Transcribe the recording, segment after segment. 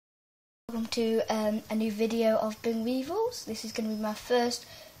Welcome to a new video of Binweevils. This is going to be my first,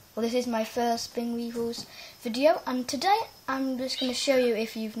 this is my first Binweevils video, and today I'm just going to show you,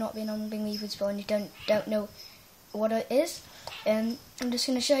 if you've not been on Binweevils before and you don't know what it is, I'm just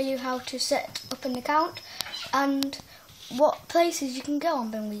going to show you how to set up an account and what places you can go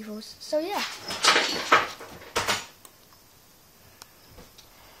on Binweevils. So yeah.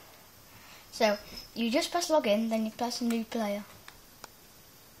 So you just press login, then you press new player.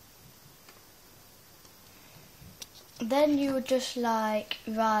 Then you would just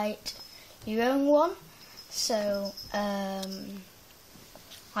write your own one. So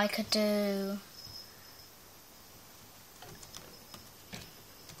I could do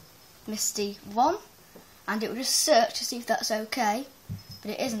Misty 1, and it will just search to see if that's okay,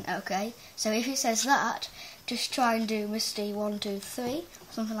 but it isn't okay. So if it says that, just try and do Misty 1, 2, 3, or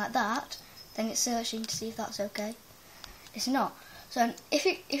something like that. Then it's searching to see if that's okay. It's not. So if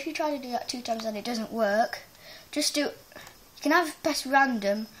you try to do that 2 times and it doesn't work, just do. You can either press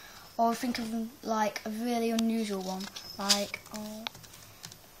random, or think of like a really unusual one, like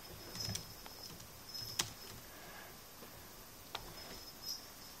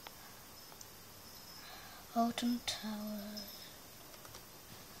Alton Towers.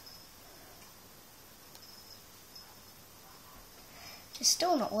 It's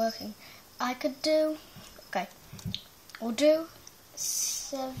still not working. I could do. Okay, we'll do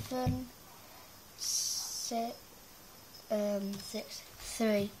 7, 6, 6,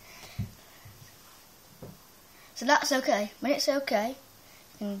 3. So that's okay. When it's okay,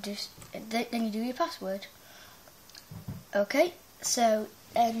 then you do your password. Okay, so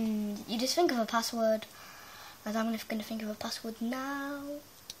you just think of a password, and I'm going to think of a password now.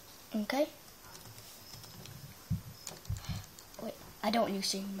 Okay. Wait, I don't want you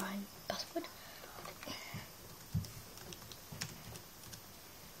seeing my password.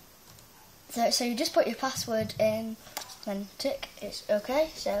 So you just put your password in, then tick, it's okay,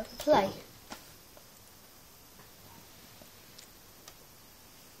 so play.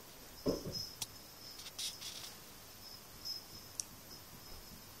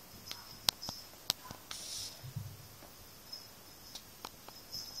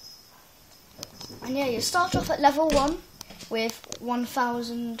 And yeah, you start off at level 1 with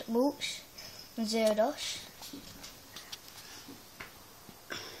 1000 mulch and 0 dosh.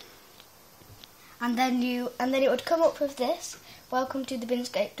 And then it would come up with this. Welcome to the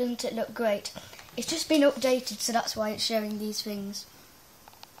Binscape, doesn't it look great? It's just been updated, so that's why it's showing these things.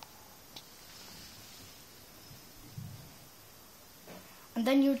 And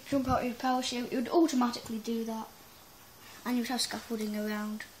then you would jump out of your parachute, it would automatically do that. And you would have scaffolding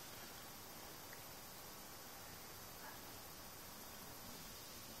around.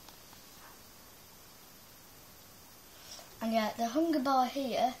 And yeah, the hunger bar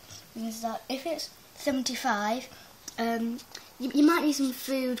here means that if it's 75, you might need some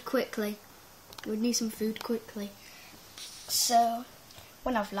food quickly. You would need some food quickly. So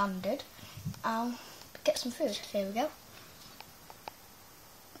when I've landed, I'll get some food. Here we go.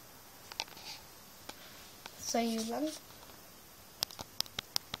 So you land.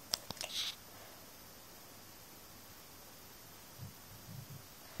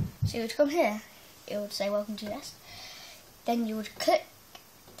 So you would come here. It would say welcome to nest. Then you would click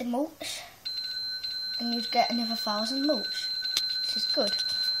the mulch, and you'd get another 1000 mulch, which is good.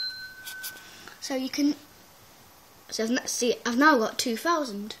 So you can. So see, I've now got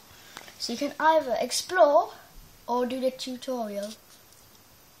 2000. So you can either explore or do the tutorial.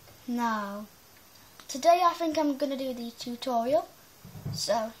 Now, today I think I'm gonna do the tutorial.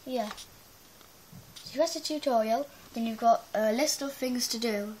 So yeah. So you press the tutorial. Then you've got a list of things to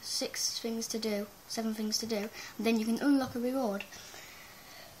do, 6 things to do, 7 things to do, and then you can unlock a reward.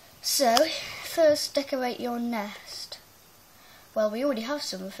 So, first decorate your nest. Well, we already have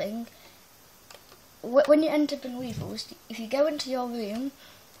something. When you enter Binweevils, if you go into your room,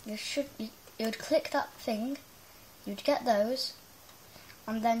 you would click that thing, you'd get those,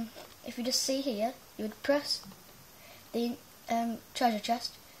 and then if you just see here, you would press the treasure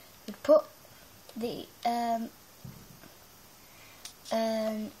chest, you'd put the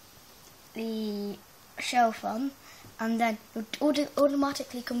shelf on, and then it would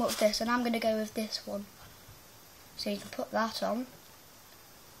automatically come up with this, and I'm going to go with this one. So you can put that on,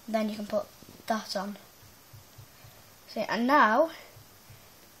 then you can put that on. So, and now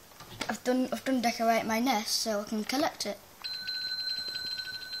I've done decorate my nest, so I can collect it.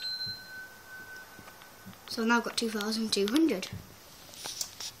 So I've now got 2200.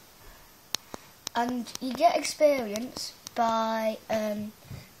 And you get experience by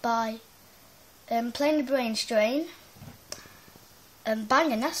playing the brain strain,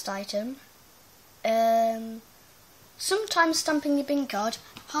 buying a nest item, sometimes stamping your bin card,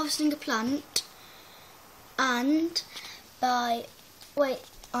 harvesting a plant, and by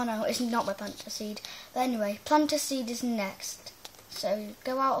oh no, it's not by plant a seed. But anyway, plant a seed is next. So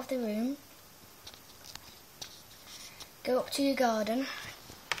go out of the room, go up to your garden,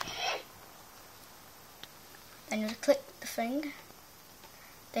 then you click the thing,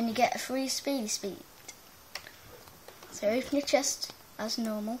 then you get a free speedy speed. So open your chest as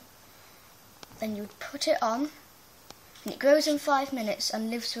normal, then you would put it on, and it grows in 5 minutes and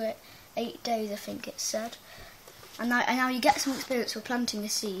lives for 8 days, I think it said. And now you get some experience for planting a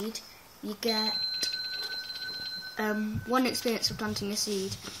seed. You get 1 experience for planting a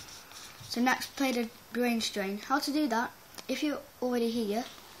seed. So next, play the brain strain. How to do that? If you're already here,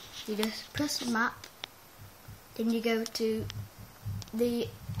 you just press the map, then you go to the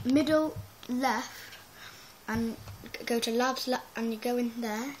middle left and go to labs, and you go in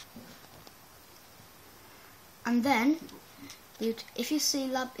there, and then if you see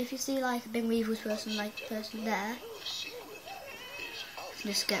like a Binweevils person there,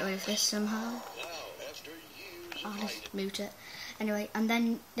 just get rid of this somehow. I'll just mute it anyway, and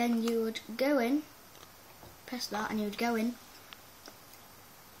then you would go in, press that, and you would go in,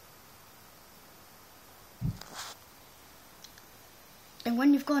 and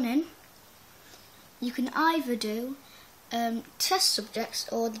when you've gone in, you can either do test subjects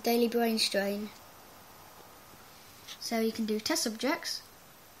or the daily brain strain. So you can do test subjects,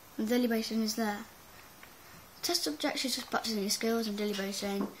 and the daily brain strain is there. Test subjects is just practicing your skills, and daily brain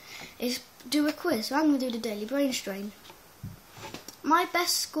strain is do a quiz. So I'm going to do the daily brain strain. My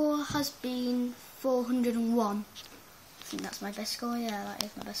best score has been 401. I think that's my best score. Yeah, that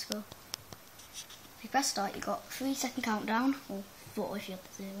is my best score. If you press start, you got 3-second countdown, or 4 if you have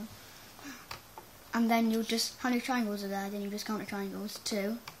the 0. And then you'll just, how many triangles are there? Then you just count the triangles,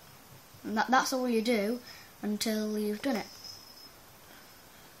 2. And that's all you do until you've done it.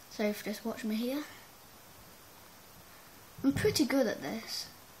 So if you just watch me here, I'm pretty good at this.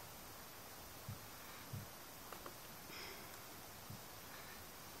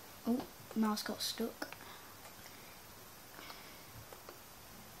 Oh, mouse got stuck.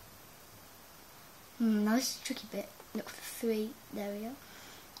 Now this is a tricky bit. Look for 3. There we go.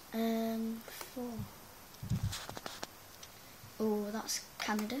 4. Oh, that's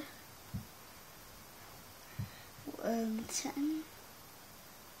Canada. 10.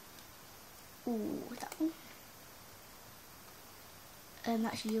 Oh, that one.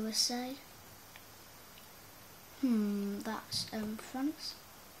 That's USA. That's France.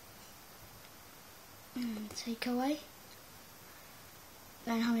 Take away.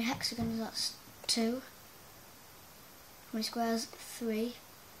 Then how many hexagons? That's 2. How many squares? 3.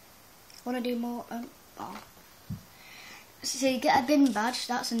 Want to do more? So you get a bin badge.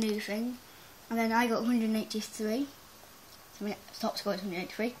 That's a new thing. And then I got 183. So my top score is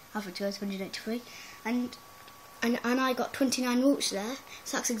 183. Average score is 183. And I got 29 roots there.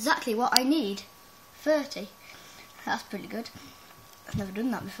 So that's exactly what I need. 30. That's pretty good. I've never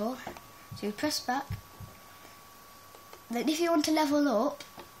done that before. So you press back. Then if you want to level up,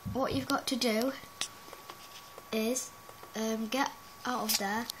 what you've got to do is get out of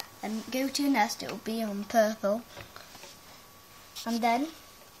there and go to your nest. It will be on purple. And then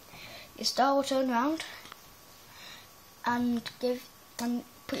your star will turn around and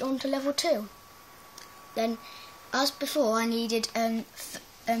put you on to level 2. Then, as before, I needed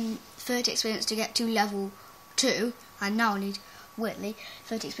 30 experience to get to level 2, and now I need, weirdly,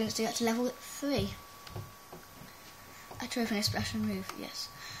 30 experience to get to level 3. A trophy and a special move, yes.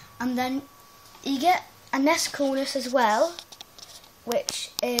 And then you get a nest coolness as well,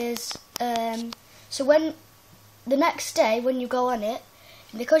 which is so when the next day when you go on it,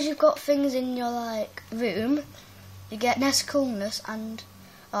 because you've got things in your room, you get nest coolness, and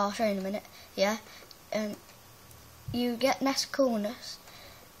I'll show you in a minute. Yeah, you get nest coolness,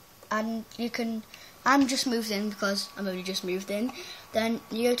 and you can. I'm just moved in because I'm only just moved in. Then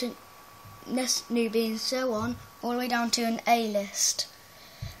you go to nest newbie and so on, all the way down to an A list.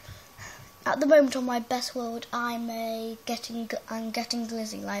 At the moment on my best world, I'm getting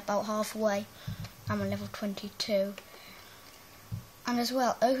glizzy, like about halfway. I'm on level 22. And as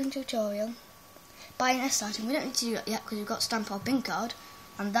well, open tutorial. Buy an nest item. We don't need to do that yet because we've got stamp our bin card,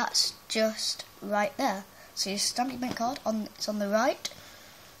 and that's just right there. So you stamp your bin card it's on the right,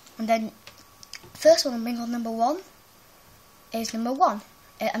 and then first one on bin card number 1 is number 1.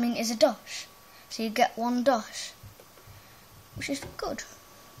 Is a dash. So you get 1 dash, which is good.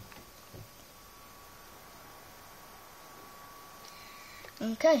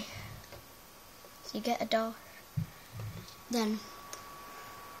 Okay, so you get a dash. Then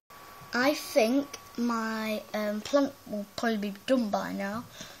I think my plant will probably be done by now,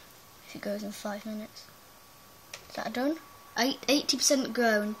 if it goes in 5 minutes. Is that done? 80%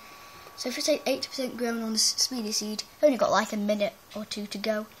 grown. So if it's 80% grown on the speedy seed, I've only got like a minute or two to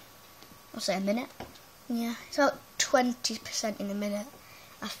go. I'll say a minute. Yeah, it's about 20% in a minute,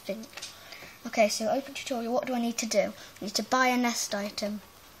 I think. Okay, so open tutorial, what do I need to do? I need to buy a nest item.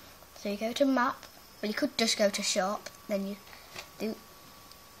 So you go to map, well you could just go to shop, then you do,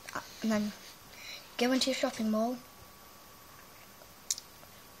 and then go into your shopping mall.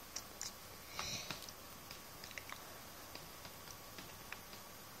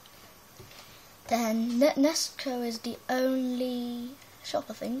 Then Nestco is the only shop,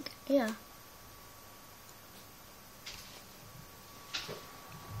 I think. Yeah.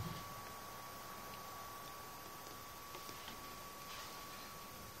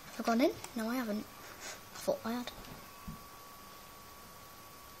 Have I gone in? No, I haven't. I thought I had.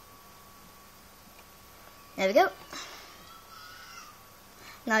 There we go.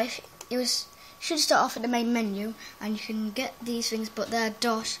 Now, if you should start off at the main menu, and you can get these things, but they're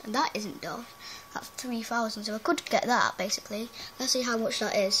DOS, and that isn't DOS. That's 3,000, so I could get that, basically. Let's see how much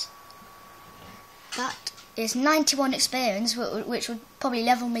that is. That is 91 experience, which would probably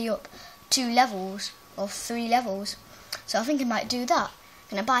level me up 2 levels, or 3 levels. So I think I might do that.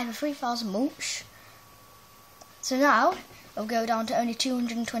 I'm going to buy for 3,000 mulch. So now, I'll go down to only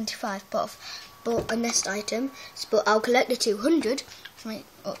 225, but I've bought a nest item, but I'll collect the 200,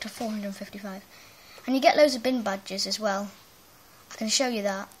 up to 455. And you get loads of bin badges as well. I can show you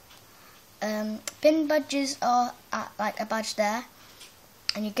that. Bin badges are like a badge there,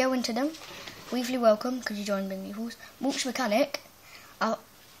 and you go into them. Weevily welcome, because you joined Binweevils. Mulch mechanic.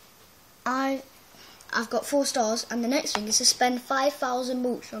 I've got 4 stars, and the next thing is to spend 5,000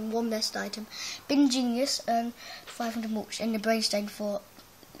 mulch on 1 nest item. Bin genius, 500 mulch, and the brainstem for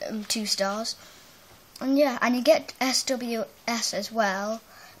 2 stars. And yeah, and you get SWS as well,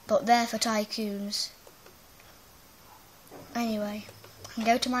 but they're for tycoons. Anyway, I can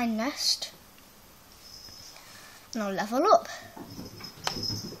go to my nest, and I'll level up.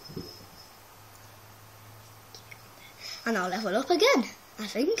 And I'll level up again, I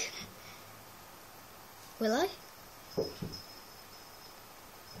think. Will I?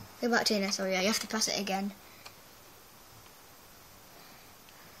 Go back to your nest, sorry, you have to press it again.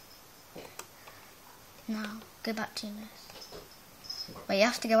 Now, go back to your nest. Well, you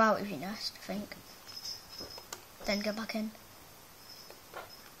have to go out of your nest, I think. Then go back in.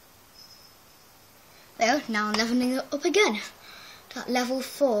 There, now I'm leveling it up again. To level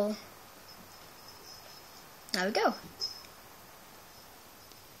 4. There we go.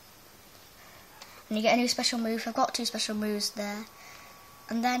 And you get a new special move. I've got 2 special moves there.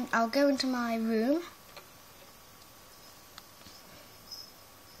 And then I'll go into my room.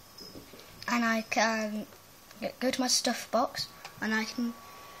 And I can go to my stuff box. And I can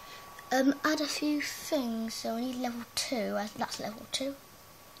add a few things. So I need level 2. That's level 2.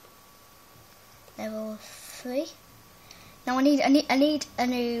 Level 3. Now I need a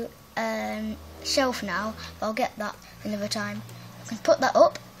new shelf now, but I'll get that another time. I can put that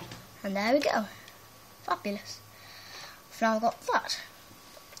up, and there we go. Fabulous. So now I've got that.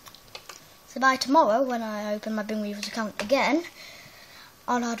 So by tomorrow, when I open my Binweevils account again,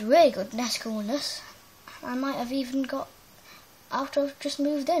 I'll have really good nest coolness. I might have even got after I've just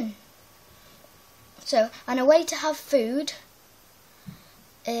moved in. So, and a way to have food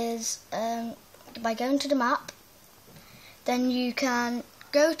is by going to the map. Then you can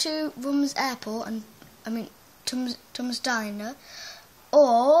go to Rum's Airport, Tum's Diner,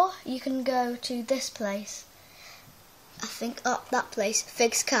 or you can go to this place. I think that place,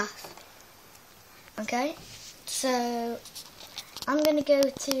 Fig's Cafe. Okay, so I'm going to go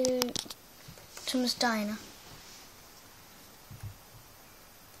to Tum's Diner.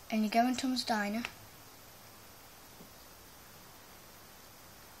 And you go in Tum's Diner.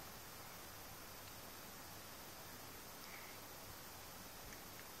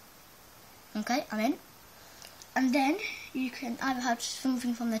 Okay, I'm in. And then you can either have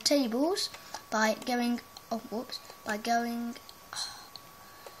something from the tables by going, it's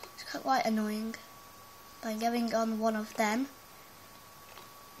quite annoying, by going on one of them.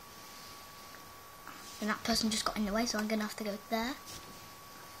 And that person just got in the way, so I'm going to have to go there.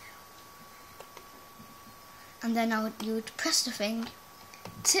 And then you would press the thing,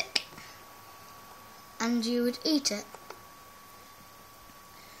 tick, and you would eat it.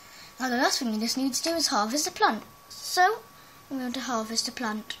 Now the last thing you just need to do is harvest the plant. So I'm going to harvest the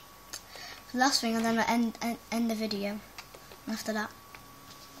plant. The last thing, and then I'll end the video after that.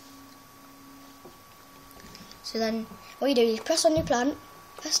 So then what you do is you press on your plant,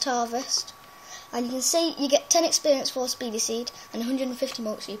 press harvest, and you can see you get 10 experience for speedy seed and 150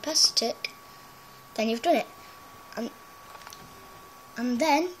 mulch. So you press tick, then you've done it, and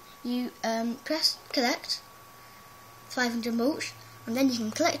then you press collect 500 mulch, and then you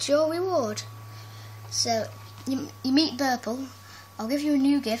can collect your reward. So you meet Burple. I'll give you a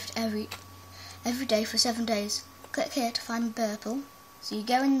new gift every day for 7 days. Click here to find Burple. So you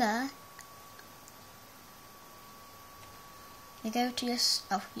go in there. You go to your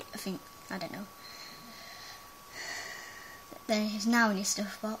I don't know. Then he's now in your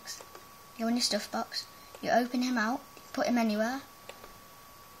stuff box. You're in your stuff box. You open him out. Put him anywhere.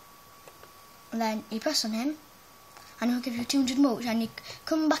 And then you press on him, and he'll give you 200 mulch. And you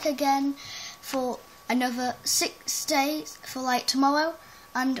come back again for another 6 days, for like tomorrow,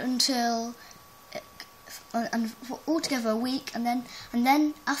 and until for altogether a week, and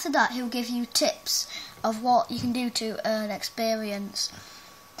then after that he'll give you tips of what you can do to earn experience.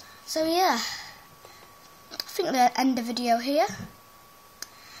 So yeah, I think we'll end the video here.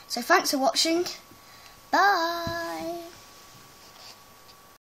 So thanks for watching. Bye.